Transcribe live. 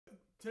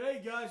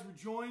Today, guys, we're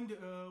joined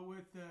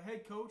with the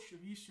head coach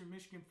of Eastern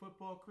Michigan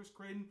football,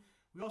 Creighton.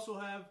 We also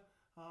have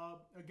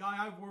a guy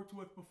I've worked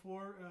with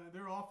before,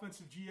 their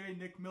offensive GA,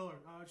 Nick Miller.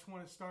 I just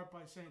want to start by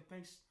saying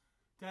thanks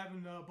to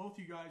having both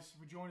you guys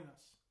for joining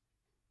us.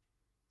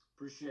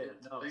 Appreciate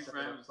it. No, thanks for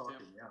having us,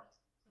 Tim. Yeah.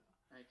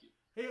 Thank you.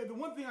 Hey, the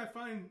one thing I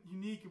find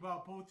unique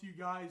about both you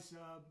guys,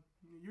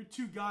 you're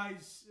two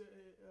guys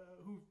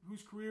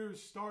whose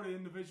careers started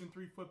in Division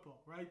III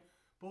football, right?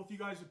 Both you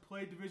guys have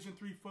played Division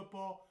III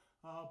football.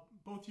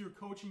 Both your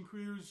coaching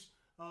careers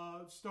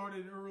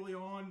started early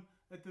on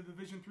at the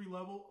Division III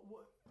level.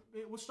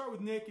 We'll start with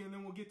Nick, and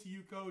then we'll get to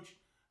you, Coach.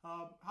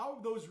 How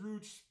have those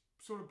roots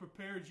sort of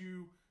prepared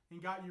you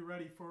and got you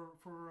ready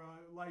for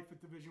life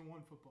at Division I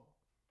football?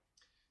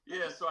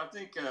 Yeah, so I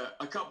think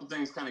a couple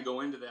things kind of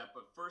go into that.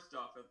 But first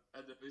off,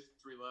 at the Division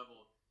III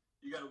level,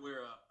 you got to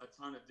wear a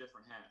ton of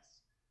different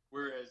hats.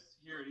 Whereas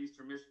here at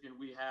Eastern Michigan,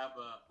 we have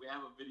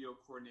a video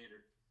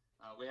coordinator.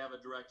 We have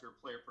a director of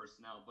player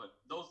personnel, but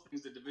those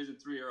things at Division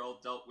III are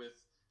all dealt with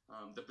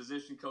the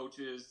position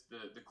coaches,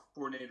 the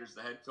coordinators,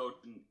 the head coach,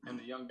 and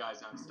the young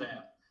guys on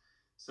staff.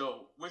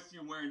 So with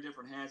you wearing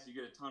different hats, you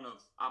get a ton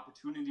of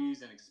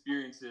opportunities and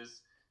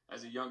experiences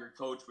as a younger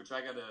coach, which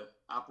I got an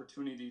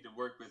opportunity to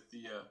work with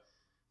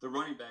the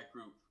running back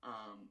group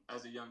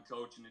as a young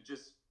coach, and it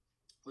just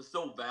was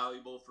so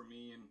valuable for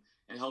me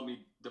and helped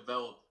me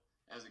develop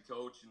as a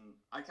coach. And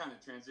I kind of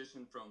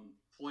transitioned from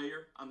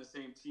player on the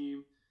same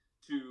team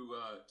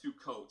to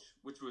coach,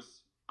 which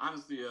was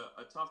honestly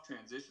a tough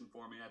transition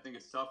for me. I think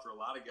it's tough for a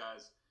lot of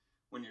guys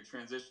when you're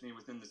transitioning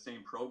within the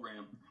same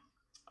program.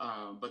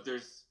 But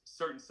there's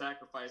certain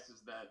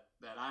sacrifices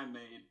that I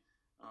made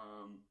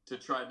to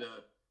try to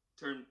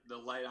turn the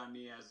light on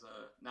me as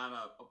not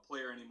a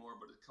player anymore,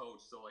 but a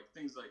coach. So like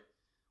things like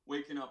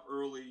waking up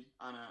early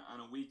on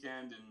a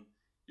weekend and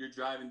you're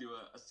driving to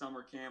a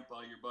summer camp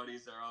while your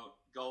buddies are out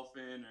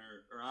golfing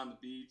or on the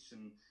beach,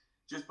 and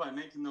just by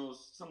making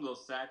some of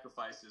those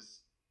sacrifices,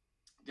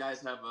 guys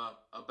have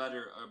a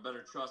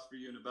better trust for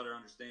you and a better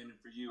understanding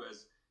for you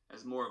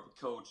as more of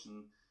a coach.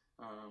 And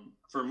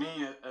for me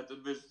at the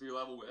Division III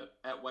level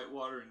at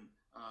Whitewater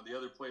and the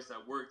other place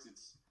I worked,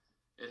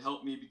 it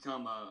helped me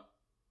become a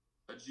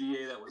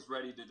GA that was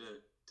ready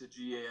to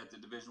GA at the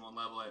Division I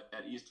level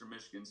at Eastern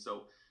Michigan.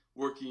 So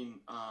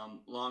working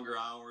longer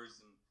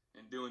hours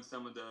and doing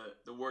some of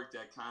the work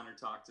that Connor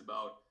talked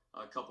about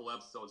a couple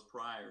episodes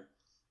prior.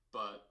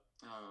 But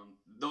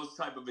those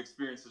type of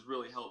experiences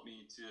really helped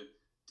me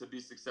to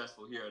be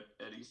successful here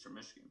at Eastern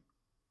Michigan.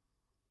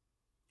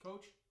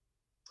 Coach?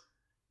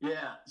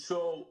 Yeah,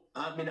 so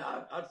I mean,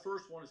 I'd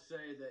first want to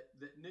say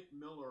that Nick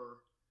Miller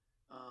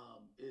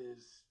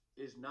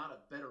is not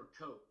a better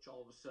coach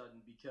all of a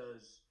sudden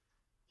because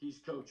he's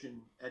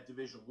coaching at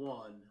Division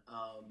I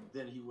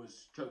than he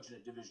was coaching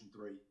at Division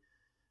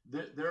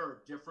III. There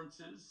are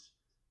differences,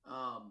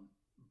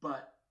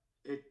 but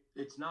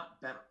it's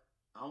not better.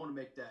 I want to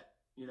make that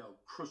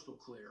crystal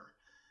clear.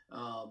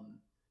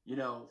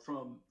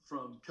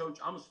 From coach,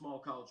 I'm a small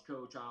college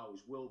coach. I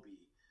always will be,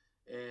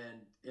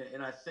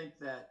 and I think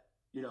that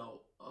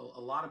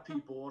a lot of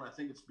people, and I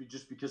think it's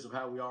just because of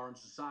how we are in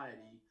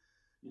society,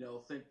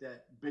 think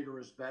that bigger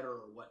is better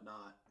or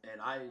whatnot,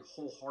 and I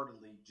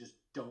wholeheartedly just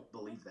don't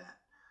believe that.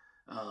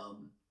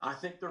 I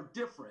think they're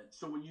different.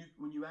 So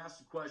when you ask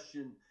the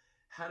question,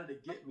 how did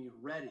it get me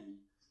ready?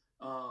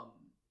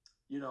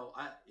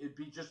 It'd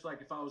be just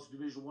like if I was a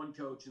Division I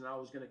coach and I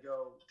was going to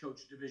go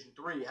coach Division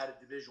III. How did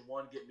Division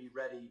I get me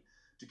ready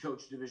to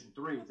coach Division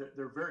III?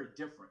 They're very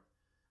different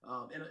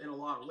in a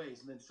lot of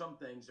ways. And then some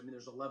things, I mean,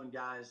 there's 11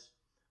 guys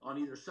on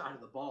either side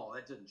of the ball.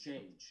 That doesn't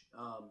change.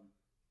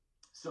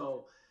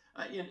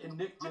 And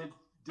Nick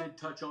did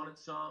touch on it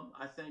some.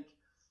 I think,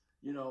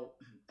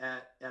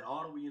 at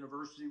Ottawa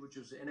University, which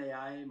was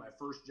NAIA, my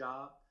first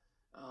job,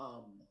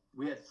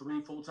 we had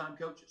 3 full-time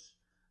coaches.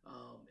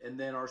 And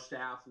then our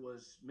staff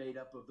was made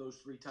up of those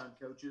full-time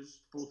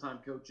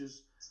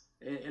coaches,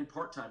 and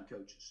part-time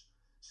coaches.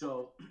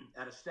 So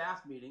at a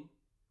staff meeting,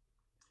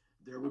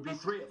 there would be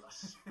 3 of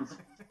us,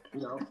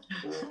 and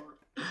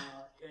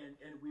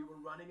we were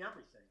running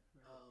everything.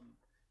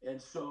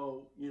 And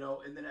so,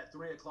 and then at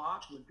 3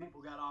 o'clock when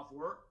people got off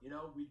work,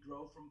 we'd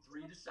grow from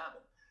 3 to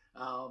 7,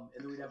 and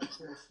then we'd have a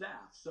full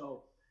staff.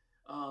 So,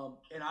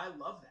 and I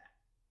love that.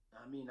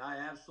 I mean, I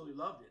absolutely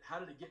loved it. How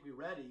did it get me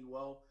ready?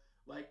 Well,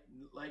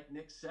 like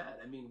Nick said,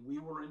 I mean, we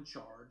were in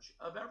charge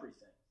of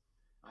everything.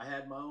 I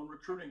had my own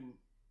recruiting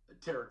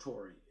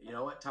territory.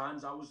 At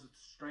times I was the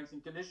strength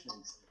and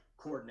conditioning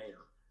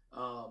coordinator.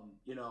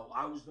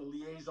 I was the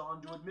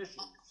liaison to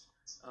admissions,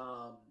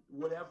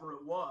 whatever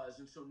it was.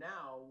 And so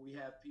now we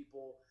have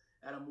people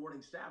at a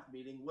morning staff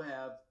meeting. We'll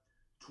have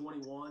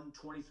 21,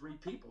 23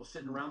 people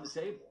sitting around the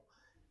table.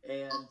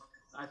 And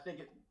I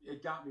think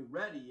it got me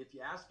ready, if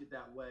you ask it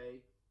that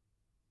way,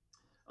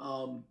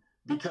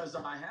 because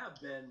I have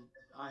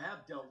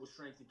dealt with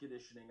strength and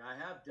conditioning. I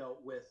have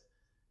dealt with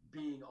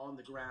being on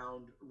the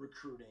ground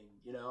recruiting.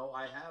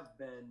 I have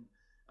been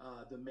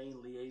the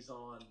main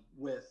liaison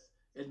with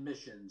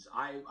admissions.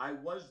 I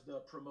was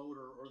the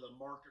promoter or the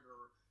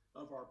marketer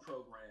of our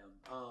program.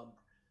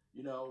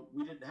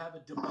 We didn't have a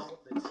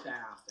development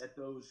staff at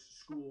those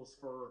schools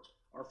for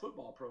our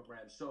football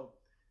program. So,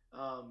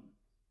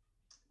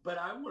 but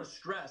I want to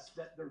stress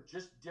that they're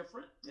just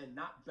different and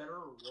not better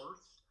or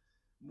worse,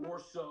 more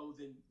so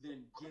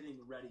than getting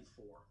ready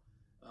for.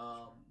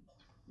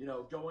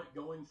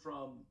 Going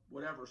from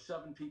whatever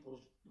 7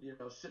 people,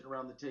 sitting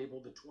around the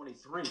table to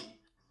 23.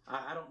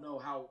 I don't know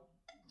how.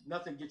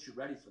 Nothing gets you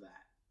ready for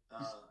that,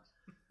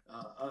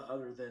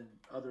 other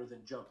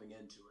than jumping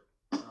into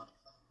it.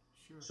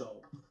 Sure.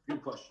 So,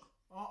 good question.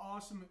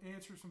 Awesome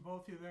answers from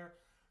both of you there,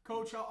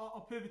 Coach.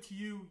 I'll pivot to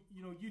you.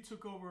 You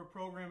took over a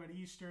program at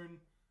Eastern.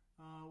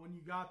 When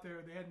you got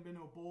there, they hadn't been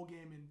to a bowl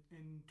game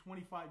in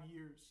 25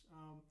 years.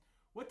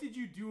 What did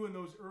you do in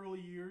those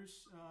early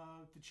years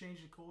to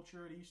change the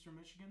culture at Eastern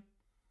Michigan?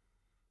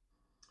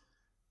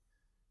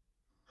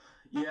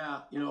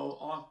 Yeah,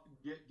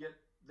 get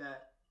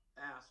that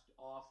asked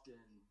often,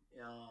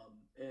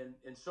 and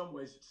in some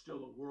ways it's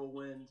still a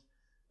whirlwind.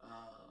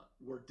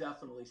 We're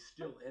definitely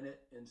still in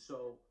it, and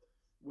so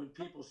when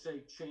people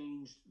say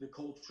change the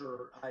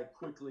culture,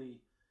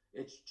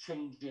 it's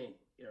changing.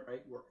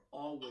 Right? We're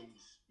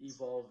always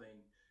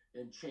evolving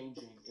and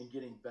changing and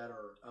getting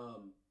better.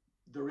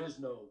 There is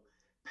no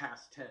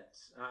past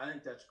tense. I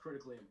think that's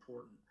critically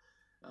important.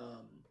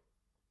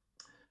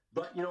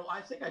 But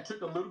I think I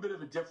took a little bit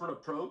of a different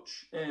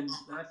approach, and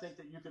I think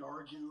that you could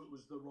argue it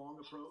was the wrong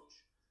approach.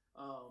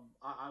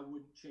 I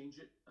wouldn't change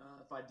it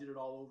if I did it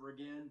all over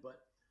again.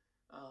 But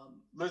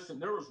listen,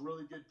 there was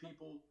really good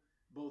people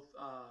both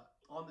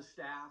on the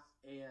staff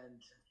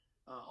and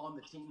on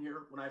the team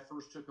here when I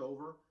first took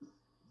over.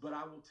 But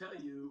I will tell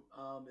you,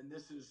 and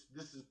this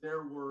is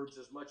their words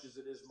as much as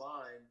it is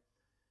mine.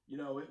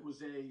 It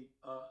was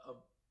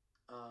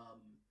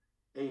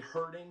a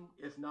hurting,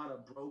 if not a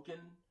broken,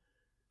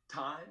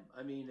 time.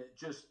 I mean, it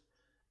just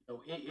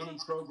any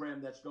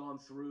program that's gone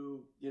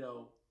through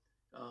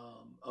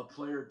a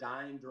player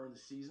dying during the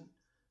season,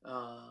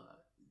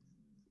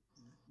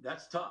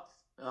 that's tough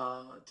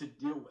to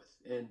deal with,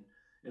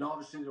 and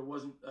obviously there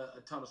wasn't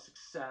a ton of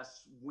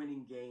success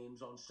winning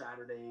games on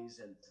Saturdays,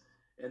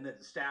 and that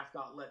the staff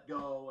got let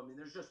go. I mean,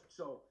 there's just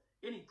so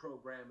any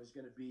program is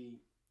going to be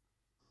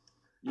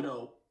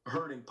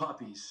hurting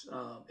puppies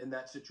in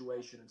that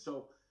situation, and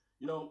so.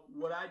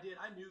 What I did,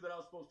 I knew that I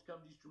was supposed to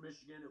come to Eastern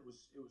Michigan. It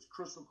was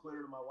crystal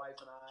clear to my wife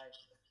and I.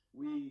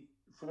 We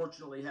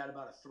fortunately had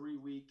about a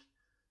 3-week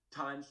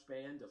time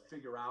span to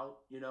figure out,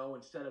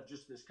 instead of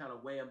just this kind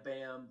of wham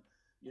bam,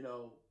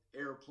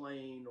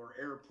 airplane or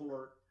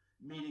airport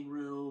meeting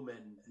room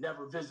and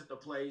never visit the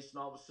place.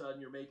 And all of a sudden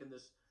you're making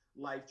this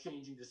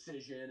life-changing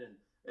decision.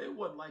 And it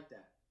wasn't like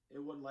that.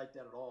 It wasn't like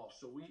that at all.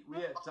 So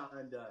we had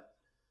time to,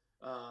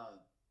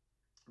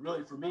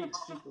 really for me to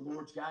seek the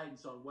Lord's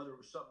guidance on whether it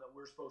was something that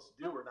we're supposed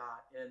to do or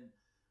not. And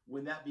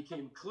when that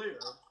became clear,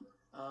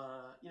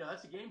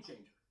 that's a game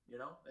changer.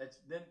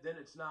 Then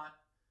it's not,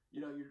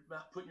 you're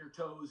not putting your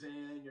toes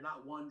in, you're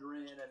not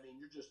wondering. I mean,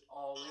 you're just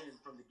all in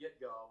from the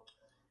get-go.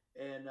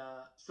 And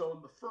so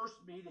in the first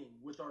meeting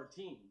with our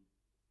team,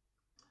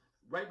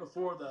 right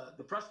before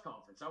the press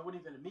conference, I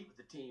wouldn't even meet with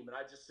the team. And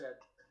I just said,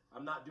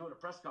 I'm not doing a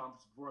press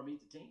conference before I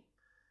meet the team.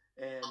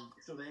 And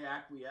so they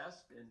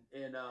acquiesced,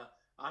 and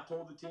I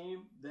told the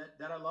team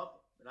that I loved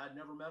them, and I'd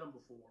never met them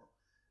before.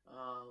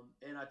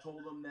 And I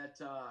told them that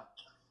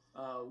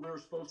we were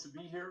supposed to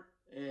be here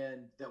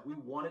and that we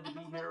wanted to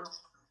be here.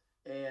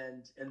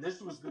 And this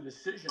was the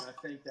decision, I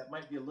think, that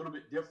might be a little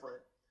bit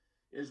different,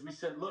 is we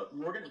said, look,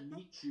 we're going to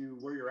meet you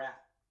where you're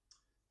at.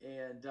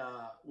 And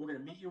we're going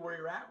to meet you where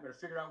you're at. We're going to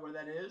figure out where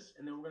that is,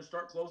 and then we're going to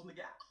start closing the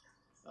gap.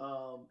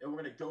 And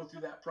we're going to go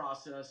through that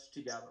process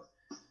together.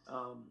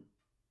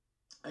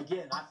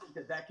 Again, I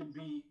think that can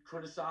be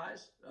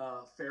criticized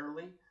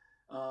fairly.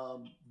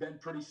 Been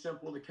pretty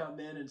simple to come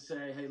in and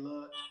say, hey,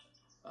 look,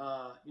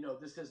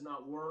 this has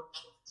not worked.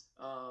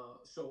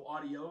 So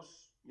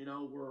adios,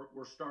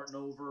 we're starting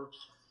over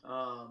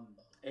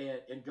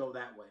and go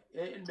that way.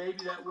 And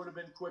maybe that would have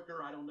been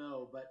quicker. I don't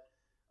know. But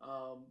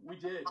we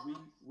did.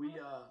 We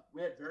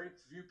had very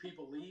few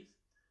people leave.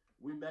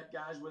 We met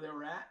guys where they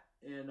were at,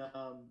 and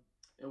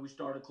we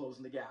started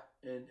closing the gap.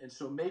 And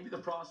so maybe the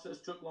process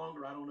took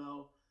longer. I don't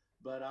know.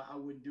 But I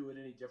wouldn't do it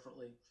any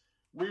differently.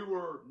 We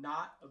were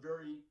not a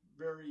very,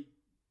 very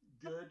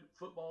good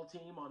football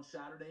team on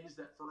Saturdays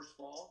that first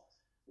fall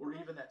or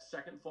even that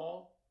second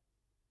fall.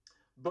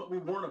 But we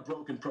weren't a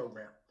broken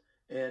program.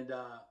 And,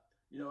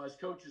 as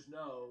coaches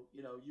know,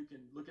 you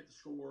can look at the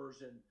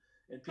scores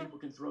and people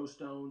can throw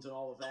stones and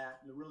all of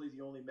that. And really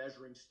the only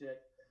measuring stick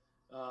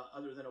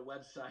other than a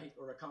website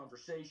or a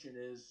conversation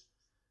is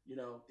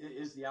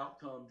the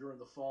outcome during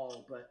the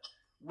fall. But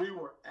we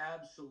were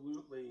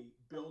absolutely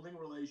building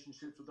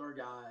relationships with our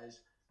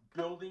guys,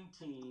 building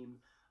team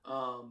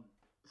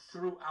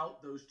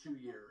throughout those 2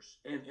 years.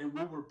 And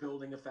we were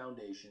building a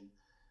foundation.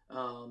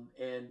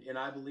 And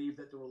I believe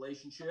that the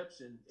relationships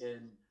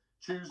and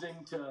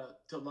choosing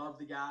to love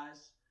the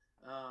guys,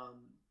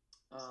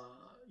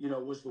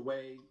 was the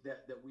way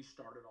that we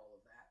started all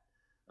of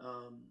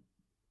that.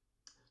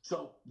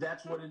 So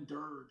that's what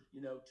endured,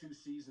 2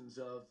 seasons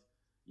of,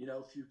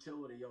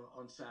 futility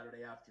on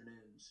Saturday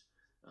afternoons.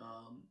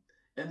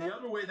 And the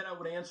other way that I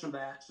would answer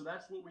that, so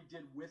that's what we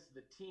did with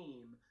the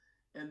team.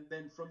 And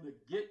then from the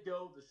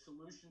get-go, the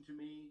solution to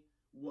me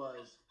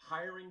was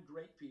hiring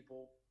great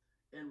people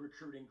and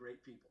recruiting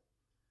great people.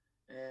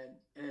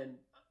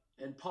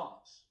 And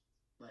pause.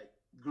 Like,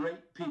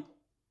 great people.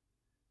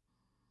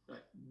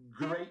 Like,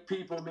 great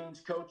people means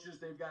coaches,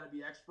 they've got to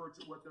be experts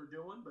at what they're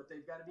doing, but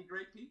they've got to be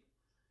great people.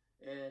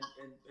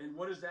 And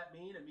what does that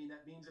mean? I mean,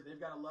 that means that they've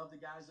got to love the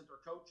guys that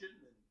they're coaching,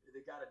 and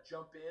they've got to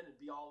jump in and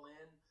be all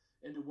in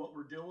into what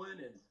we're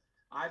doing. And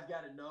I've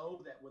got to know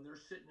that when they're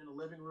sitting in a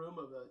living room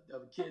of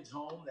a kid's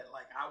home, that,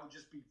 like, I would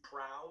just be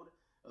proud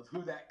of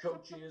who that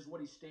coach is, what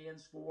he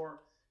stands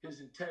for, his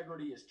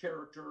integrity, his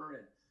character.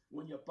 And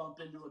when you bump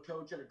into a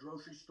coach at a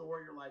grocery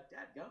store, you're like,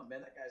 dadgum,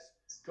 man, that guy's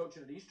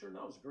coaching at Eastern.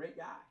 That was a great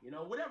guy,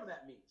 whatever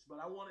that means. But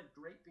I wanted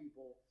great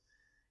people.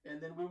 And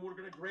then we were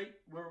going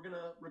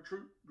to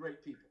recruit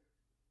great people.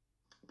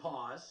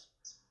 Pause.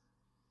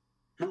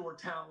 Who were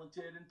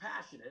talented and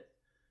passionate,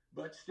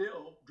 but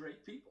still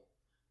great people.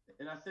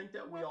 And I think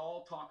that we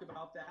all talk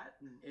about that.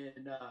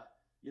 And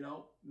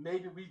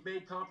maybe we've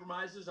made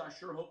compromises. I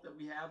sure hope that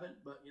we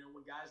haven't. But,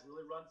 when guys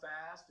really run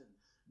fast and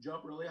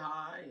jump really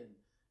high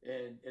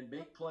and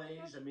make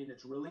plays, I mean,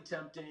 it's really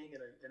tempting.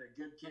 And a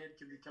good kid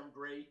can become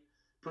great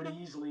pretty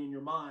easily in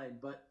your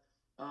mind. But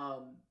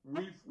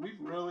we've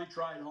really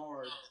tried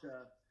hard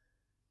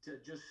to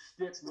just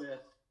stick with,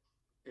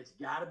 it's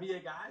got to be a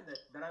guy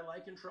that I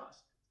like and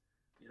trust.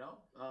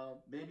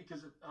 Maybe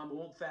because I'm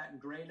old, fat, and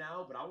gray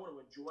now, but I want to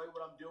enjoy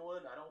what I'm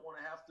doing. I don't want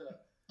to have to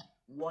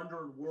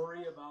wonder and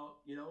worry about,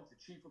 if the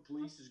chief of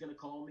police is going to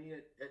call me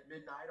at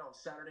midnight on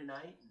Saturday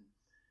night.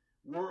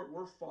 And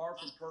we're far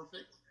from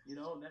perfect,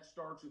 and that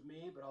starts with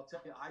me. But I'll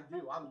tell you,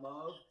 I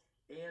love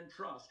and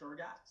trust our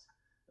guys.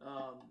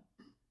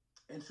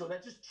 And so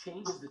that just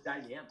changes the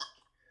dynamic.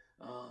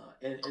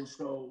 And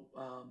so,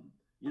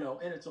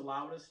 and it's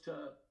allowed us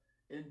to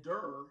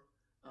endure,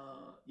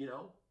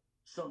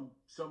 some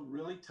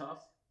really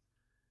tough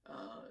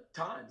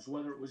times,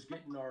 whether it was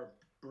getting our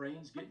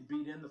brains getting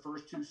beat in the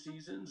first 2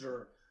 seasons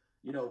or,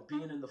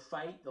 being in the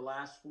fight the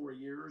last 4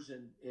 years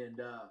and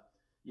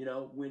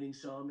winning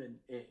some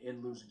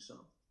and losing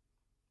some.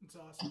 That's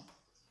awesome.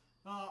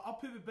 I'll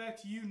pivot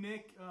back to you,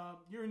 Nick.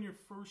 You're in your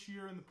first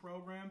year in the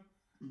program.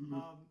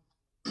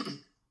 Mm-hmm.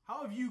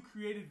 How have you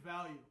created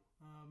value?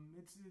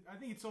 I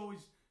think it's always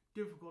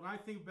difficult. I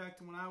think back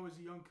to when I was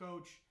a young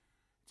coach.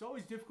 It's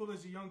always difficult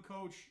as a young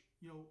coach,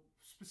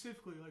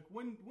 specifically, like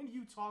when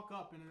you talk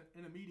up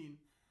in a meeting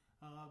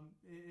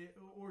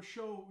or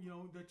show,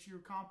 that you're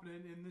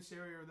competent in this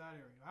area or that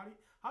area.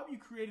 How have you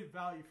created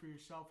value for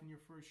yourself in your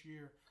first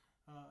year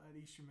at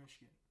Eastern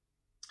Michigan?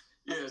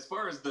 Yeah, as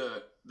far as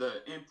the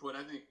input,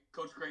 I think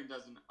Coach Creighton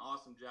does an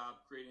awesome job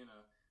creating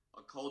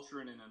a culture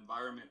and an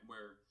environment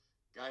where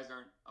guys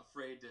aren't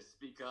afraid to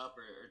speak up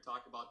or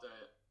talk about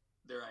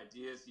their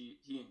ideas.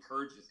 He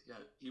encourages.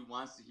 He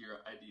wants to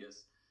hear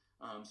ideas.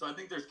 So I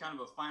think there's kind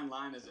of a fine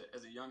line as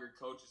a younger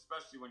coach,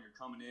 especially when you're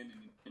coming in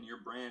and you're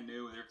brand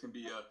new. There can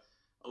be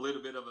a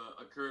little bit of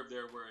a curve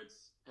there where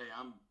it's, hey,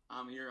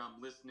 I'm here,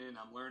 I'm listening,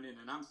 I'm learning,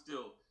 and I'm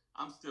still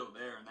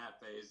there in that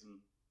phase. And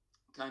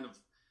kind of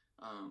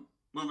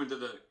moving to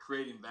the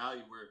creating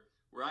value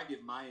where I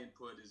give my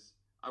input is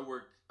I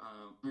work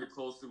very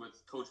closely with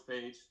Coach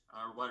Page,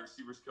 our wide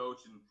receivers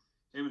coach, and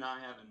him and I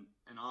have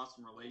an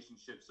awesome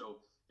relationship.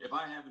 So if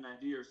I have an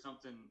idea or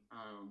something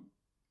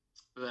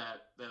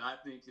that I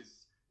think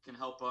can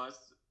help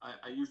us,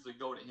 I usually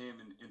go to him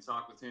and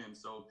talk with him.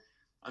 So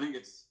I think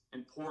it's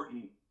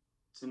important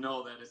to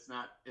know that it's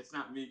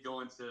not me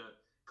going to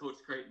Coach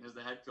Creighton as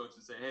the head coach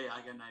and say, hey,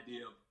 I got an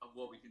idea of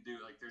what we can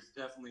do. Like, there's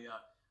definitely a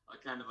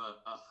kind of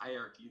a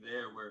hierarchy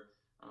there where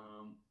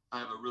I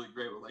have a really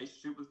great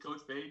relationship with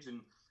Coach Page,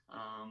 and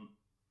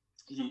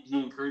he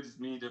encourages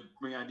me to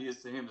bring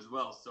ideas to him as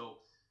well. So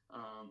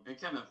and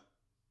kind of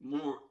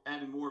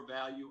adding more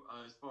value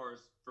as far as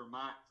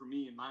for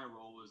me and my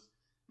role is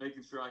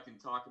making sure I can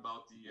talk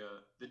about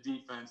the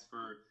defense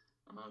for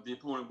the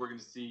opponent we're going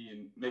to see,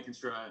 and making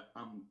sure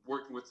I'm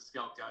working with the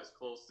scout guys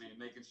closely and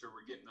making sure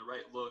we're getting the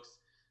right looks,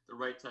 the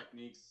right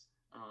techniques,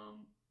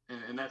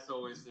 and that's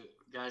always the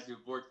guys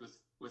who've worked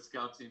with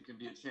scout team can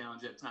be a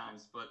challenge at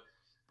times, but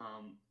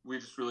we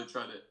just really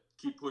try to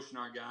keep pushing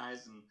our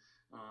guys and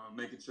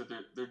making sure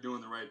they're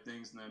doing the right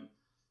things. And then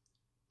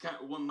kind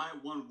of my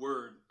one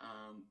word,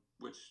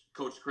 which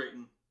Coach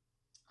Creighton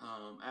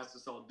asked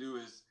us all to do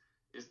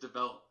is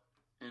develop.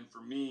 And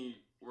for me,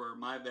 where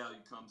my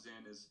value comes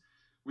in is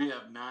we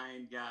have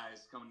 9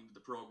 guys coming into the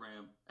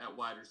program at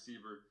wide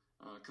receiver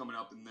coming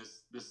up in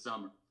this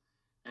summer.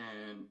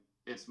 And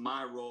it's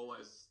my role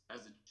as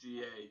a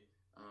GA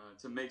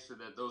to make sure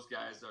that those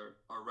guys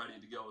are ready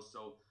to go.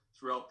 So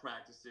throughout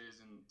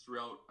practices and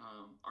throughout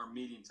our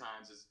meeting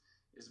times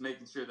is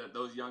making sure that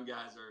those young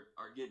guys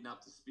are getting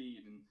up to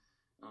speed. And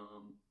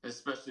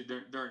especially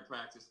during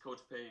practice,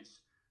 Coach Page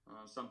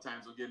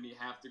sometimes will give me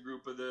half the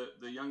group of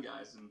the young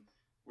guys, and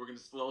we're going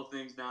to slow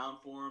things down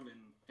for them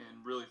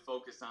and really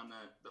focus on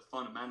the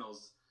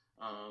fundamentals.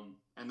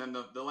 And then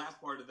the last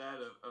part of that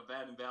of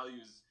adding value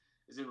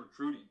is in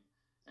recruiting.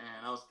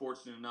 And I was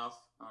fortunate enough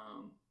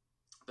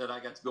that I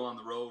got to go on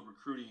the road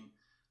recruiting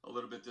a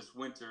little bit this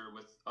winter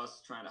with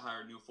us trying to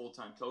hire new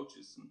full-time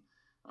coaches. And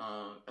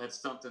that's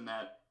something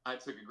that I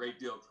took a great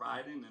deal of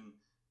pride in and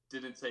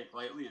didn't take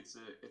lightly. It's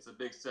a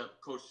big step.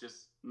 Coach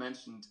just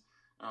mentioned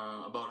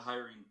about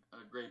hiring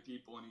great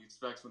people, and he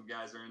expects when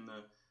guys are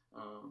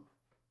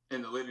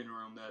in the living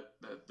room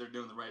that they're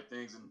doing the right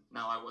things. And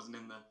now I wasn't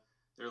in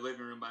their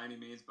living room by any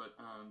means, but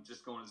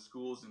just going to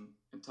schools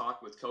and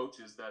talk with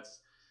coaches.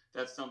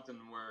 That's something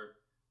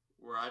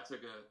where I took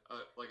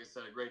like I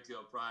said, a great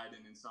deal of pride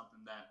in something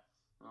that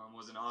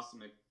was an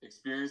awesome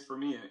experience for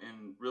me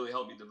and really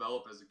helped me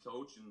develop as a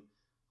coach. And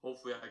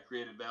hopefully I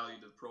created value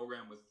to the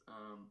program with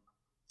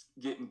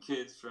getting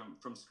kids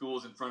from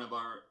schools in front of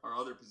our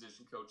other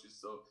position coaches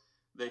so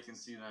they can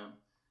see them.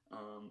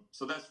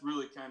 So that's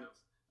really kind of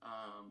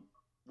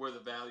where the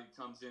value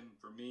comes in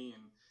for me.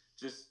 And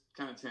just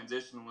kind of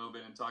transition a little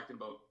bit and talking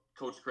about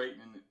Coach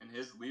Creighton and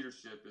his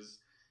leadership is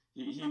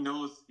he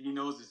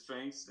knows his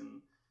strengths,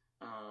 and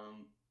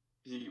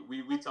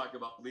we talk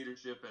about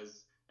leadership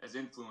as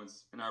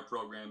influence in our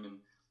program. And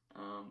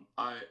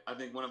I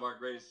think one of our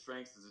greatest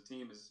strengths as a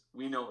team is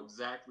we know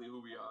exactly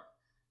who we are.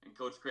 And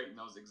Coach Creighton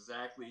knows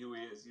exactly who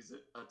he is. He's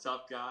a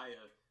tough guy,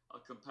 a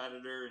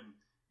competitor,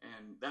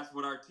 and that's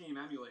what our team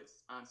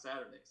emulates on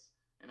Saturdays.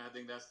 And I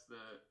think that's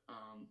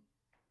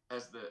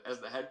as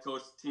the head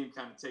coach, the team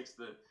kind of takes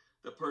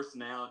the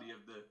personality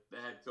of the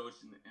head coach,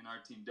 and our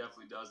team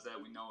definitely does that.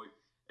 We know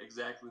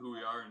exactly who we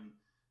are, and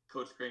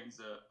Coach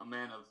Creighton's a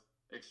man of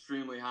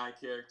extremely high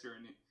character,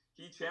 and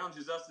he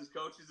challenges us as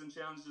coaches and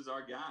challenges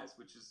our guys,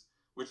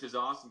 which is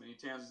awesome. And he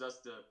challenges us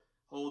to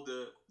hold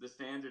the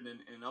standard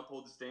and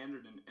uphold the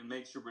standard and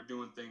make sure we're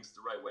doing things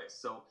the right way.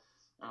 So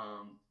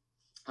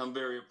I'm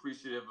very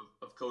appreciative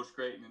of Coach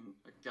Creighton, and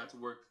I got to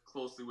work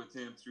closely with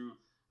him through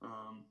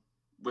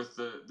with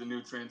the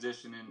new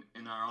transition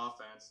in our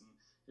offense, and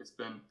it's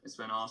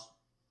been awesome.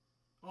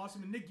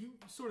 Awesome. And Nick, you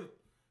sort of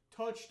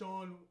touched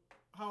on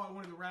how I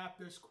wanted to wrap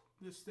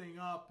this thing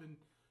up, and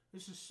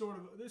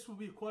this will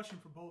be a question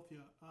for both of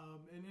you,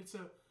 and it's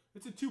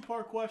a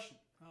two-part question.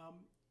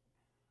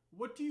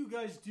 What do you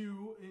guys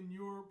do in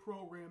your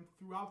program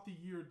throughout the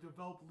year to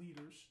develop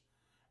leaders,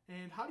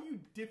 and how do you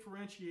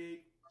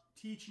differentiate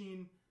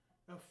teaching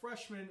a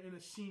freshman and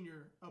a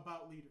senior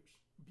about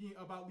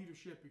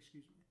leadership?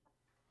 Excuse me.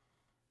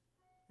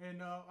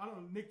 And I don't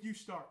know, Nick, you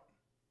start.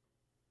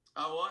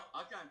 Well,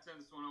 I'll kind of turn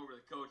this one over to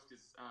the coach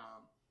because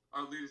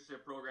our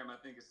leadership program, I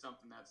think, is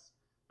something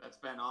that's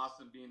been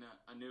awesome being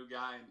a new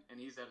guy, and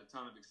he's had a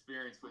ton of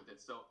experience with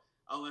it. So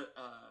I'll let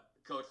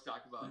Coach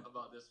talk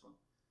about this one.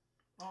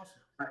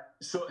 Awesome. All right.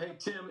 So, hey,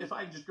 Tim, if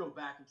I can just go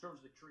back in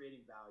terms of the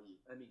creating value,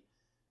 I mean,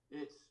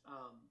 it's,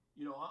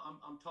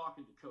 I'm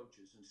talking to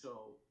coaches, and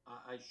so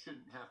I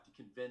shouldn't have to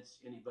convince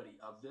anybody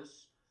of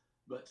this,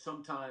 but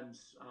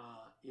sometimes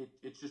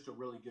it's just a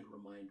really good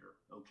reminder,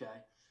 okay?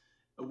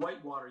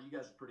 Whitewater, you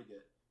guys are pretty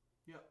good.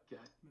 Yep.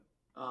 Okay.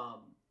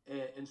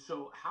 Yep. And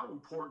so how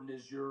important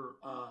is your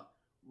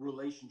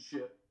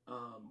relationship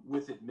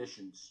with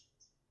admissions?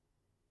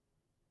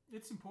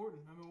 It's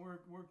important. I mean,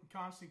 we're in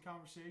constant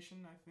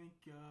conversation, I think,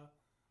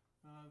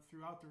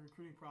 throughout the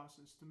recruiting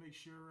process to make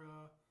sure,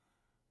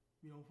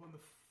 on the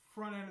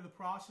front end of the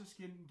process,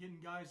 getting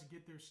guys to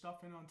get their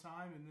stuff in on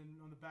time, and then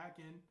on the back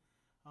end,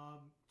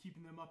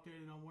 keeping them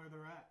updated on where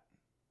they're at.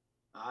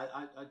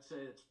 I'd say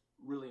it's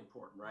really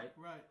important, right?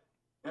 Right.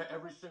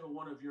 Every single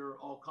one of your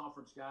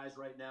all-conference guys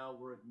right now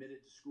were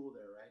admitted to school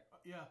there, right?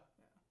 Yeah.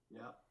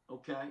 Yeah.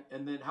 Okay.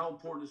 And then how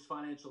important is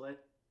financial aid?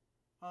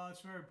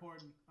 It's very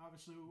important.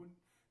 Obviously,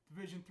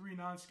 Division III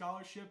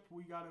non-scholarship,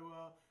 we got to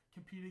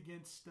compete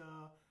against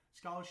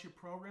scholarship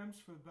programs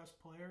for the best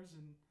players,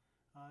 and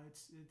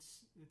it's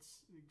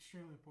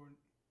extremely important.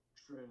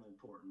 Extremely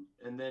important.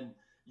 And then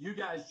you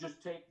guys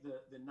just take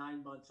the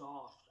 9 months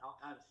off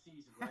out of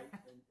season, right?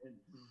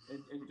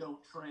 and don't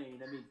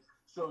train. I mean,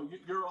 so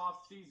your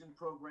off-season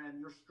program,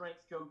 your strength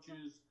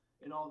coaches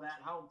and all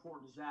that, how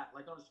important is that?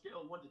 Like on a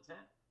scale of 1 to 10?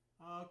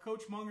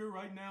 Coach Munger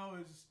right now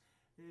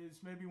is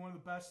maybe one of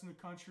the best in the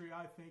country,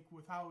 I think,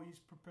 with how he's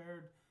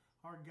prepared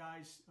our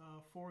guys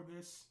for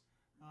this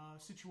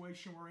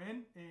situation we're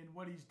in, and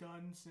what he's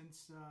done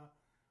since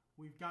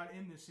we've got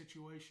in this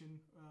situation,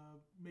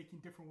 making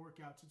different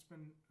workouts. It's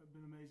been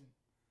amazing.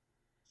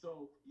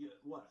 So,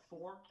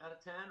 4 out of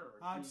 10? Or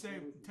I'd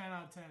say 10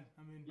 out of 10.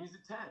 I mean, he's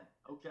a 10,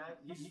 okay?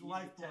 He's a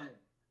 10.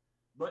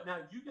 But now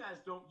you guys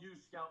don't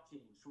use scout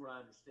teams, from what I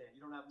understand. You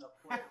don't have enough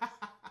players,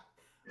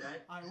 right?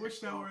 I wish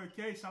that were the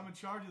case. I'm in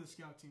charge of the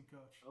scout team,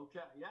 coach.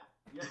 Okay, yeah,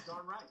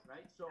 darn right,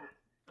 right? So,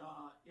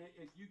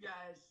 if you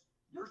guys,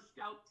 your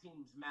scout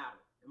teams matter,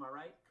 am I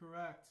right?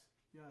 Correct.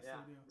 Yes,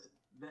 yeah, they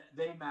do.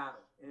 They matter,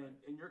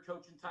 and you're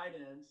coaching tight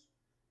ends,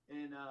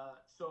 and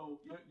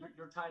so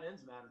your tight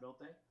ends matter, don't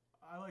they?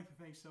 I like to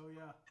think so,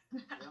 yeah.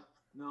 Yeah,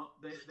 no,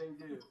 they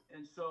do.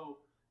 And so,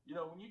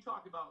 when you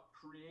talk about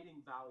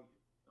creating value,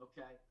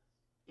 okay,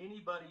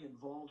 anybody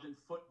involved in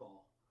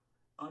football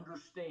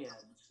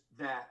understands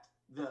that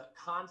the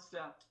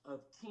concept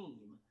of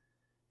team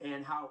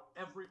and how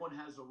everyone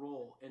has a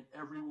role and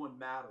everyone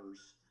matters.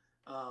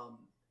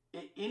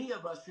 Any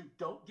of us who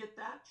don't get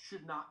that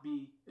should not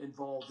be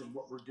involved in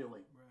what we're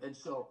doing. Right. And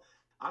so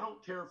I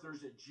don't care if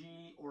there's a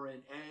G or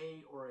an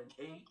A or an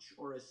H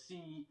or a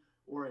C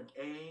or an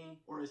A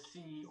or a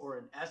C or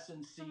an S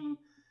and C,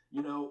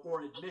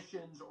 or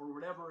admissions or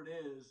whatever it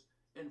is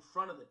in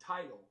front of the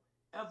title.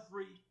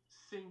 Every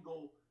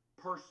single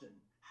person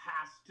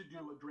has to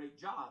do a great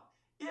job.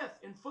 If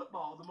in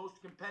football, the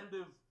most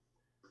competitive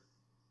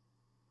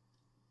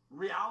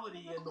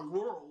reality in the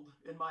world,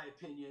 in my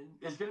opinion,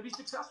 is going to be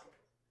successful.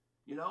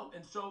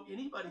 And so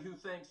anybody who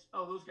thinks,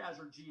 oh, those guys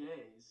are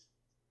GAs,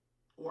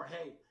 or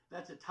hey,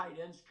 that's a tight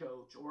ends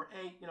coach, or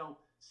hey,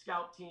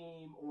 scout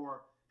team,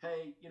 or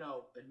hey,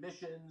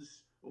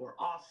 admissions or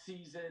off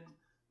season,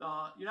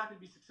 you're not going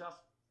to be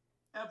successful.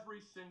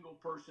 Every single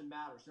person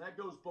matters, and that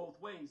goes both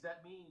ways.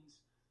 That means,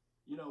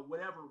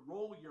 whatever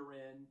role you're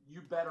in,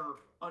 you better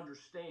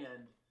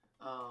understand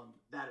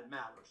that it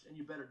matters, and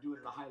you better do it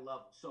at a high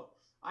level. So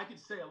I could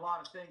say a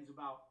lot of things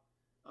about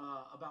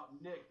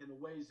Nick and the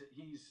ways that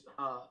he's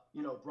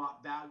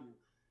brought value.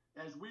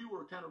 As we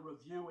were kind of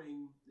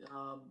reviewing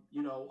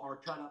our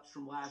cut-ups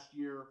from last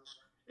year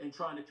and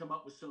trying to come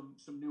up with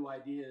some new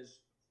ideas,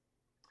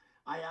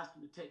 I asked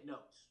him to take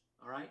notes.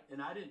 All right,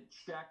 and I didn't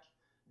check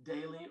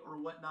daily or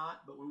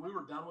whatnot, but when we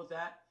were done with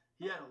that,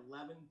 he had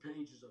 11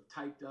 pages of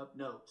typed up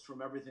notes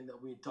from everything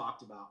that we had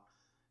talked about.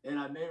 And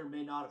I may or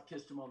may not have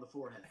kissed him on the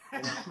forehead.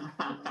 Because,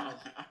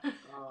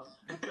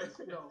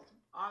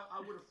 I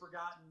would have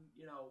forgotten,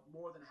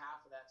 more than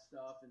half of that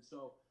stuff. And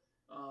so,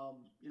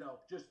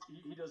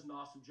 he does an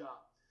awesome job.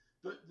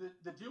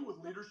 The deal with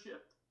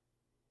leadership,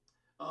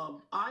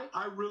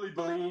 I really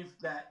believe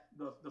that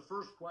the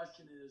first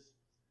question is,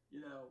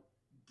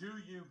 do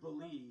you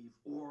believe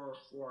or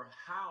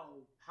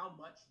how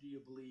much do you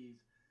believe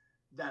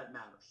that it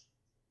matters?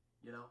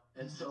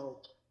 And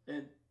so,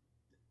 and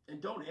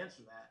don't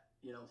answer that,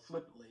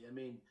 flippantly. I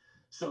mean,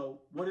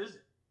 so what is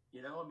it?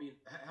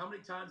 How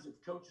many times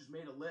have coaches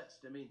made a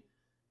list?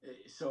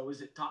 So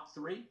is it top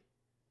 3?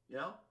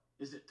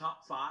 Is it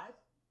top 5?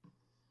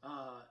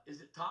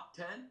 Is it top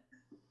 10?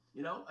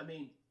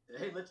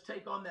 Hey, let's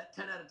take on that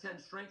 10 out of 10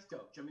 strength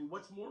coach.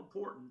 What's more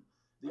important,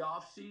 the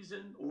off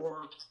season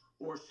or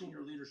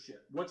senior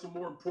leadership? What's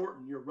more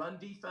important, your run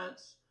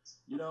defense,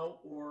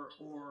 or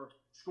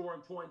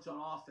scoring points on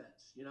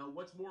offense?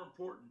 What's more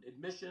important,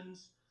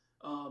 admissions,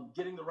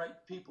 getting the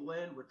right people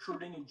in,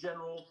 recruiting in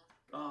general,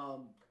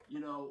 or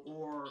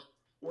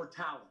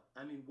talent?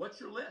 What's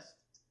your list?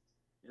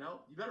 You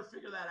better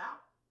figure that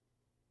out.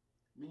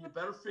 You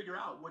better figure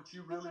out what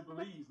you really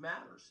believe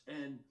matters.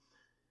 And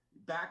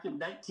back in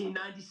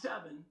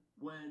 1997,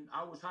 when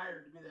I was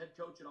hired to be the head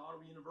coach at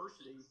Ottawa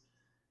University,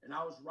 and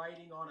I was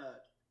writing on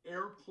a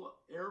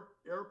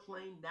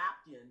airplane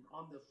napkin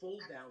on the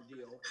fold down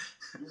deal,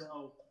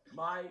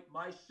 my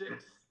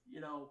 6,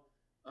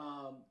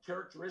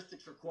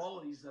 characteristics or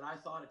qualities that I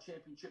thought a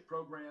championship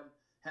program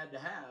had to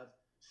have,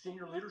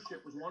 senior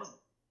leadership was one of them.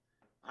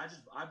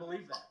 I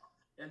believe that.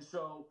 And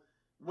so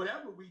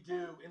whatever we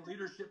do in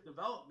leadership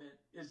development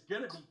is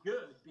going to be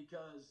good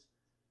because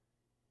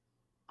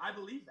I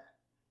believe that.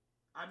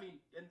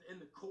 In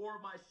the core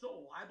of my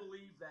soul, I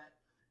believe that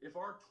if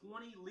our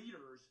 20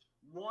 leaders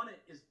want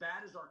it as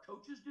bad as our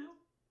coaches do,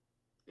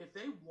 if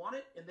they want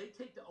it and they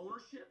take the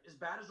ownership as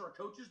bad as our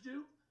coaches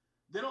do,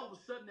 then all of a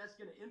sudden that's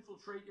going to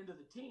infiltrate into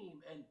the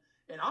team, and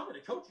I'm going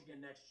to coach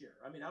again next year.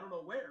 I don't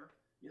know where.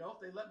 If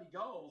they let me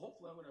go,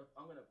 hopefully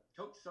I'm going to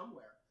coach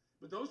somewhere.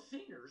 But those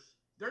seniors,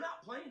 they're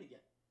not playing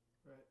again.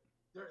 Right.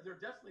 They're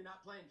definitely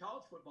not playing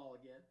college football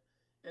again,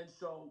 and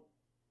so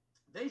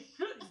they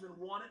should even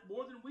want it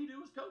more than we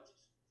do as coaches.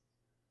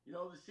 The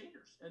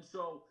seniors, and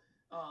so.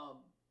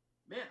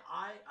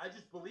 I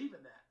just believe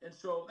in that. And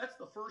so that's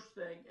the first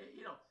thing,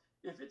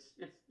 if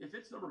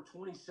it's number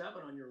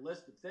 27 on your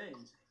list of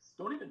things,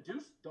 don't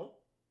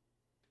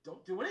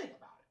do anything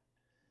about it.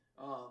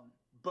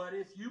 But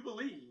if you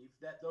believe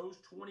that those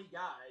 20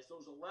 guys,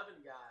 those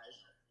 11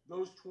 guys,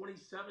 those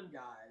 27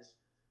 guys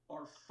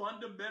are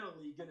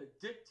fundamentally going to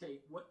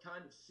dictate what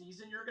kind of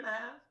season you're going to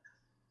have,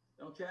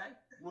 okay,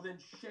 well then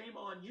shame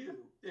on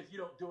you if you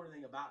don't do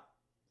anything about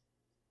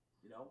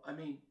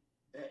it.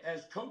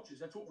 As coaches,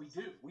 that's what we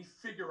do. We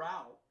figure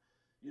out,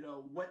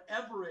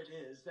 whatever it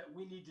is that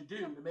we need to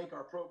do to make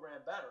our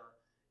program better,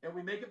 and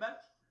we make it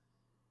better.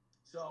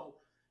 So,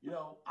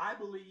 I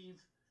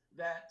believe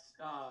that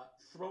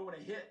throwing a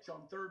hitch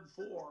on 3rd and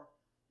 4,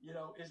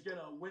 is going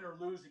to win or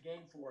lose a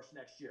game for us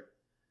next year.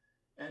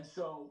 And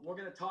so we're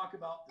going to talk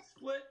about the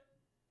split.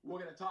 We're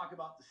going to talk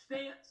about the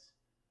stance.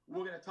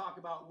 We're going to talk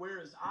about where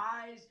his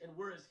eyes and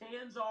where his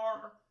hands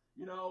are,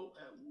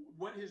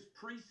 what his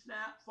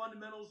pre-snap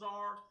fundamentals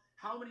are,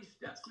 how many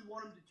steps we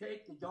want him to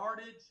take, the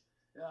yardage,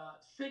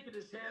 sinking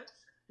his hips,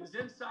 his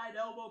inside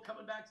elbow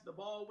coming back to the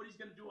ball, what he's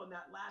going to do on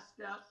that last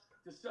step,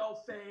 the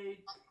self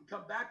fade,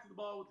 come back to the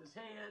ball with his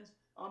hands.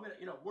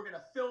 We're going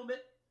to film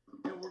it.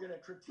 and we're going to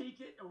critique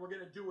it, and we're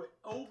going to do it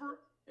over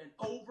and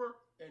over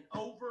and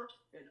over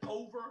and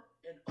over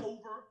and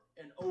over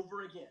and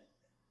over again,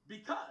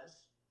 because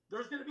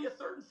there's going to be a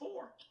 3rd and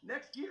 4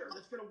 next year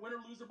that's going to win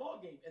or lose a ball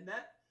game. And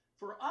that,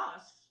 for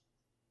us,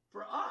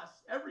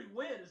 every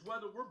win is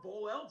whether we're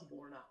bowl eligible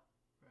or not.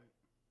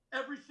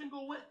 Right. Every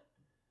single win.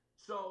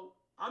 So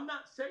I'm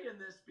not saying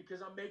this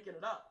because I'm making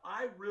it up.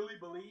 I really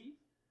believe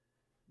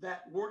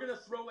that we're going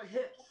to throw a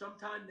hit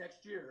sometime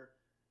next year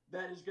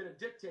that is going to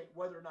dictate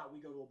whether or not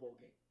we go to a bowl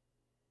game.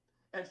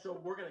 And so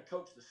we're going to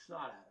coach the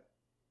snot out of it.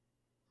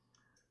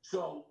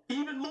 So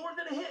even more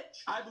than a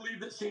hitch, I believe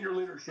that senior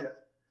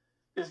leadership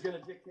is going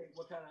to dictate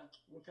what kind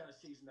of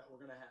season that we're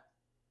going to have.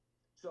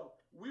 So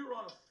we were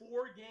on a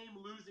 4-game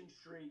losing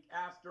streak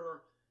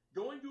after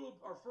going to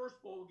our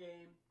first bowl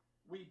game.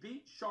 We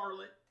beat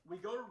Charlotte. We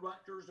go to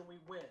Rutgers and we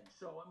win.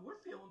 So we're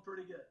feeling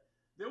pretty good.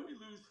 Then we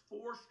lose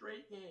 4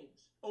 straight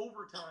games,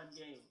 overtime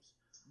games,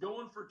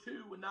 going for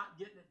 2 and not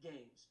getting it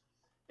games.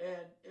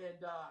 And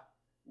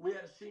we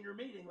had a senior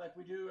meeting like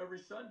we do every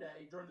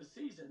Sunday during the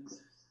season,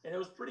 and it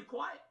was pretty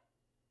quiet.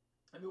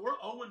 I mean, we're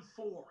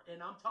 0-4,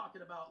 and I'm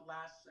talking about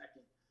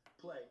last-second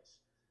plays.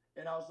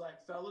 And I was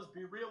like, fellas,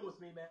 be real with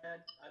me,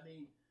 man. I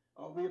mean,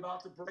 are we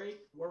about to break?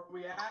 Where are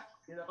we at?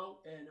 You know,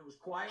 and it was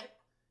quiet.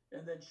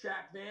 And then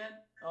Shaq Van,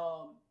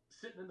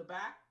 sitting in the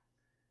back,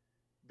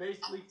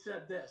 basically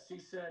said this. He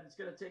said, it's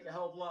going to take a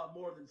hell of a lot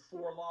more than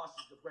 4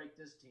 losses to break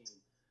this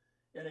team.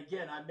 And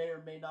again, I may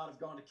or may not have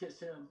gone to kiss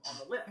him on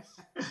the lips.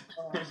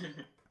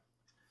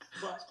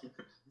 But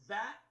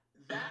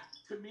that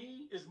to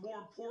me is more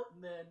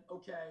important than,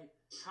 okay,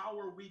 how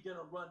are we going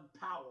to run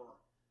power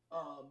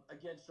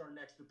against our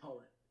next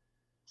opponent?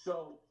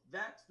 So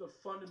that's the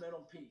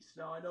fundamental piece.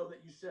 Now, I know that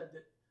you said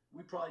that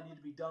we probably need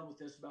to be done with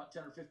this about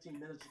 10 or 15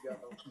 minutes ago.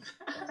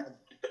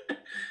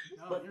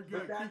 No, but you're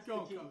good. Keep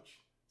going, Coach.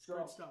 So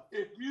great stuff.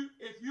 If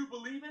you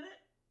believe in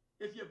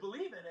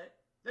it,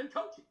 then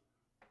coach it.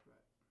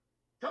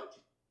 Right. Coach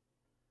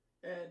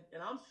it.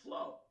 And I'm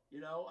slow.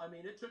 You know, I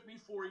mean, it took me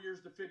 4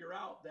 years to figure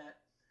out that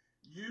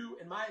you,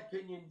 in my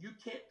opinion, you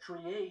can't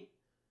create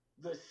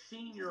the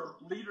senior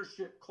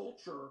leadership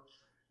culture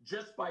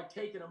just by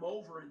taking them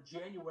over in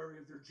January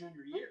of their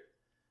junior year,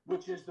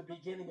 which is the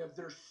beginning of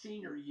their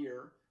senior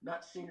year,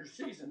 not senior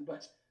season,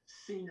 but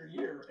senior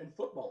year in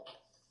football.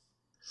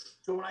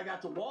 So when I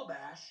got to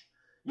Wabash,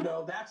 you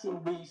know, that's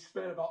when we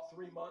spent about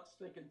 3 months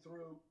thinking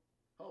through,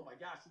 oh my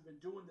gosh, we've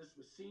been doing this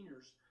with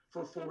seniors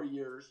for 4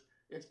 years.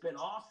 It's been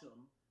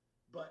awesome,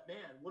 but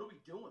man, what are we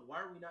doing? Why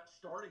are we not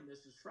starting this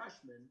as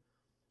freshmen?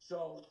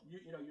 So,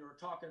 you know, you were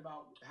talking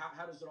about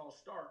how does it all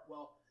start?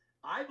 Well,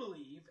 I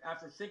believe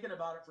after thinking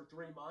about it for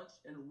 3 months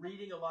and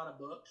reading a lot of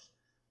books,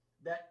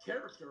 that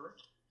character,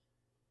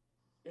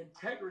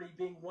 integrity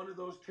being one of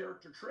those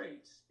character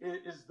traits,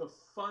 is the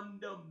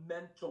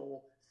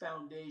fundamental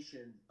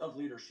foundation of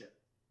leadership.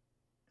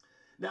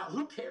 Now,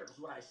 who cares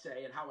what I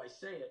say and how I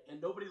say it?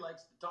 And nobody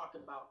likes to talk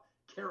about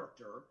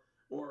character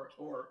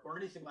or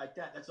anything like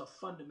that. That's a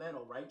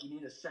fundamental, right? You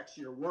need a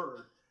sexier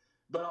word.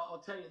 But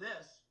I'll tell you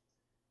this.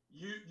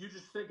 You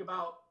just think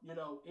about, you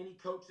know, any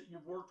coach that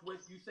you've worked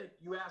with.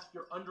 You ask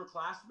your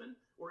underclassmen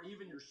or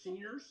even your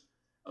seniors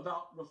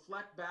about,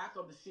 reflect back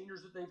on the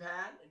seniors that they've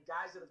had and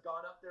guys that have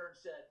gone up there and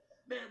said,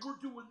 man,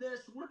 we're doing this,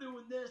 we're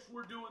doing this,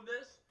 we're doing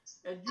this.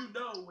 And you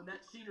know when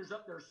that senior's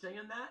up there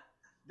saying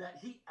that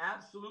he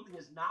absolutely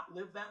has not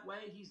lived that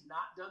way. He's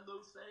not done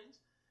those things.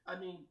 I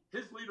mean,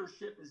 his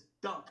leadership is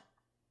done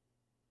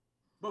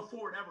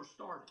before it ever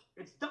started.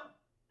 It's done.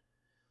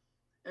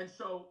 And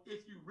so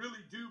if you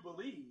really do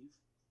believe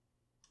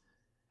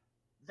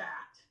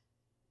that,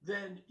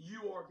 then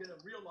you are going to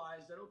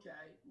realize that,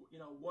 okay, you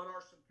know, what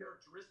are some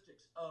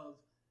characteristics of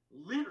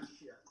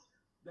leadership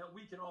that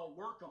we can all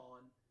work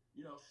on,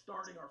 you know,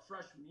 starting our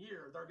freshman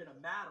year. They're going to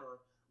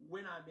matter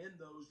when I'm in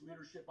those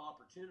leadership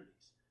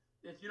opportunities.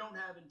 If you don't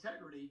have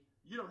integrity,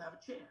 you don't have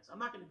a chance. I'm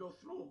not going to go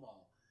through them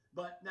all.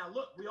 But now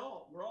look, we're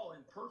all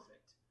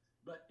imperfect,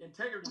 but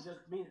integrity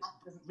doesn't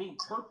mean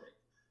perfect.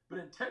 But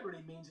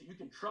integrity means that you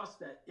can trust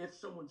that if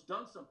someone's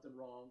done something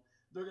wrong,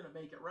 they're going to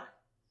make it right.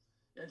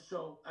 And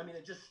so, I mean,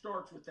 it just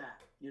starts with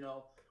that. You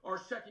know, our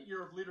second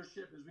year of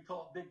leadership is, we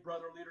call it Big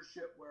Brother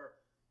leadership, where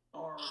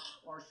our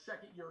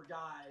second year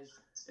guys,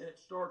 and it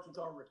starts with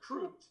our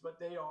recruits, but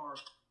they are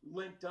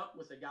linked up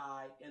with a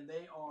guy and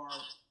they are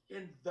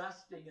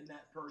investing in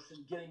that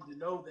person, getting to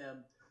know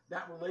them.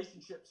 That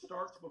relationship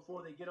starts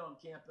before they get on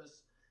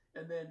campus.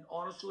 And then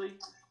honestly,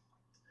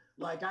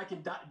 like, I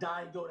can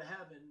die and go to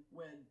heaven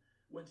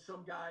when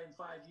some guy in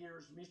 5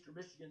 years from Eastern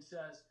Michigan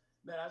says,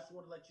 man, I just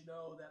want to let you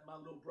know that my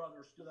little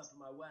brother stood up at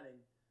my wedding.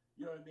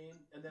 You know what I mean?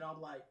 And then I'm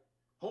like,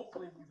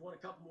 hopefully we've won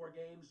a couple more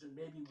games and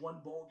maybe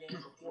one bowl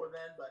game before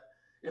then. But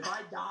if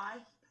I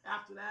die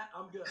after that,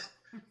 I'm good.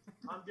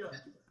 I'm good.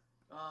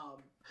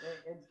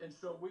 And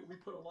so we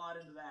put a lot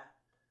into that.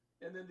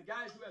 And then the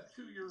guys who have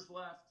 2 years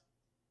left,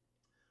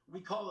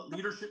 we call it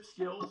leadership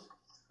skills.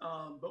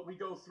 But we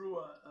go through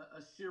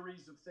a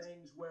series of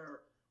things where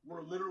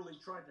we're literally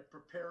trying to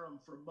prepare them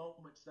for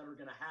moments that are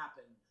going to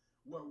happen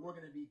where we're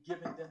going to be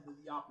giving them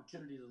the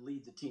opportunity to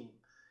lead the team.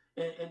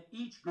 And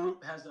each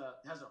group has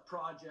a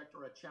project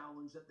or a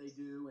challenge that they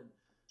do. And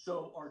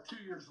so our 2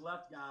 years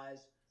left guys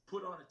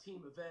put on a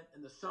team event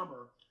in the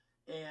summer,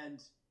 and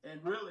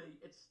really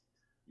it's,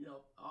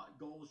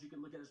 goals you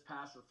can look at as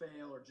pass or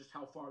fail or just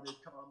how far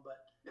they've come, but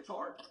it's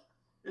hard.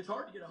 It's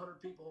hard to get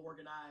 100 people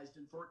organized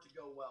and for it to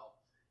go well.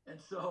 And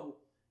so,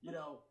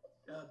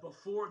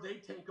 before they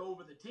take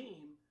over the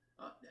team,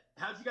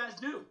 how'd you guys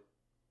do?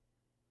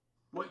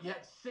 What, you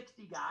had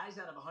 60 guys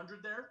out of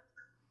 100 there?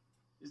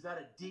 Is that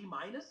a D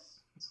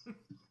minus?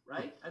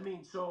 Right? I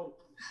mean, so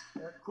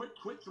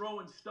quit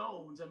throwing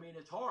stones. I mean,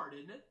 it's hard,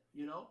 isn't it?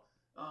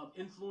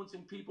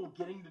 Influencing people,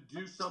 getting to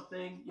do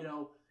something,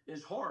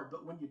 is hard.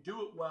 But when you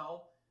do it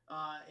well,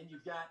 and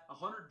you've got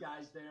 100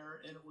 guys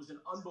there, and it was an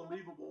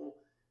unbelievable,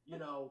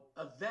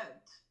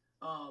 event,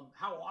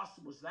 how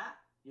awesome was that?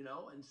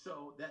 And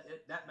so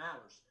that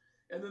matters.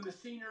 And then the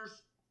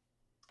seniors,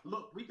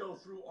 look, we go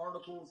through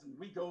articles and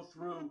we go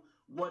through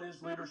what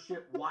is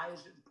leadership, why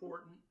is it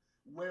important,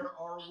 where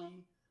are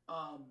we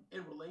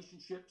in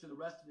relationship to the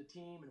rest of the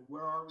team, and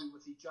where are we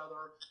with each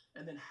other,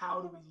 and then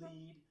how do we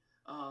lead,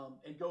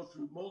 and go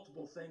through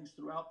multiple things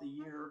throughout the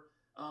year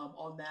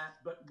on that.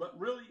 But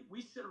really,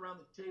 we sit around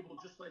the table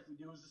just like we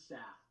do as a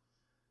staff,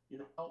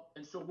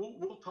 and so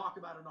we'll talk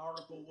about an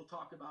article, we'll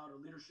talk about a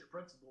leadership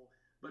principle,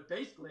 but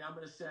basically I'm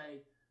going to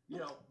say,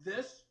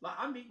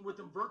 I'm meeting with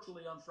them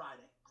virtually on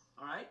Friday,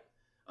 all right?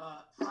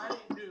 Friday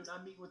at noon,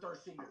 I'm meeting with our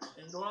seniors.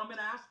 And you know what I'm going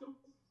to ask them?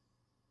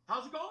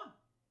 How's it going?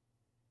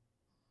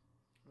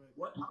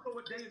 Right. I don't know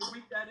what day of the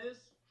week that is.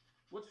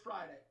 What's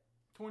Friday?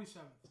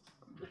 27th.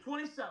 The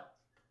 27th.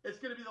 It's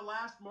going to be the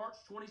last March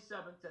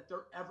 27th that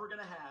they're ever going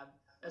to have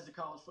as a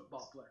college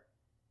football player.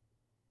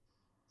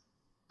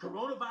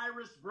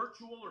 Coronavirus,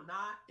 virtual or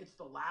not, it's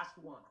the last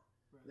one.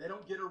 Right. They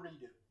don't get a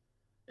redo.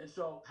 And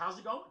so, how's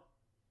it going?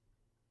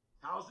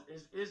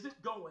 Is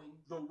it going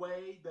the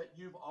way that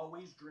you've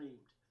always dreamed?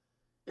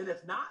 And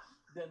if not,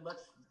 then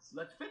let's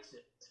fix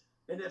it.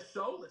 And if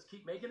so, let's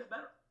keep making it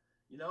better.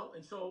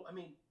 And so, I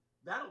mean,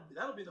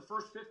 that'll be the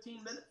first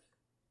 15 minutes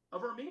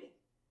of our meeting.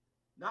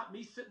 Not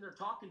me sitting there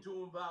talking to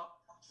them about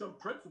some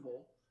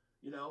principle.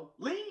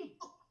 Lead,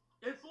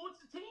 influence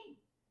the team.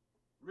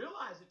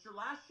 Realize it's your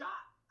last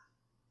shot.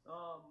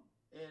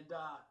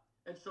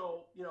 And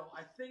so,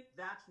 I think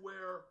that's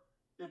where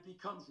it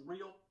becomes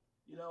real,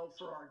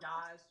 for our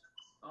guys.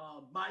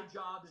 My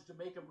job is to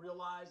make them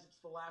realize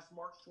it's the last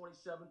March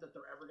 27th that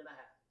they're ever going to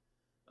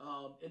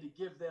have, and to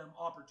give them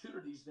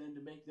opportunities then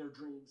to make their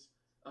dreams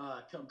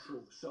come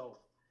true. So,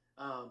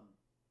 I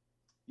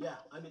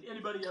mean,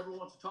 anybody ever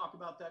wants to talk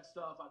about that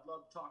stuff, I'd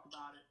love to talk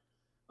about it.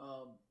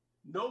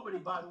 Nobody,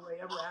 by the way,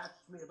 ever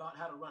asks me about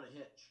how to run a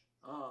hitch.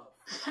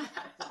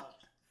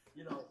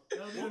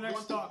 That'll be the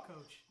next talk,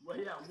 Coach. Well,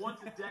 yeah,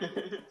 once a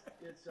decade,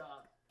 it's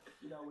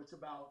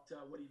about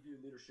what do you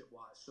do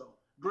leadership-wise. So,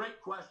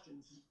 great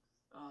questions,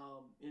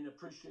 and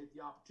appreciate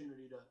the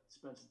opportunity to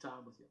spend some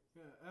time with you.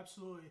 Yeah,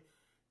 absolutely.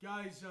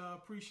 Guys,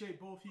 appreciate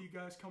both of you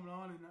guys coming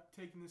on and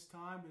taking this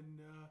time and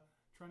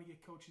trying to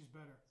get coaches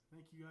better.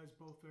 Thank you guys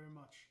both very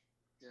much.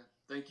 Yeah,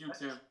 thank you,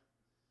 Tim.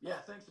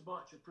 Yeah, thanks a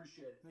bunch.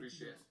 Appreciate it.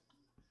 Appreciate it.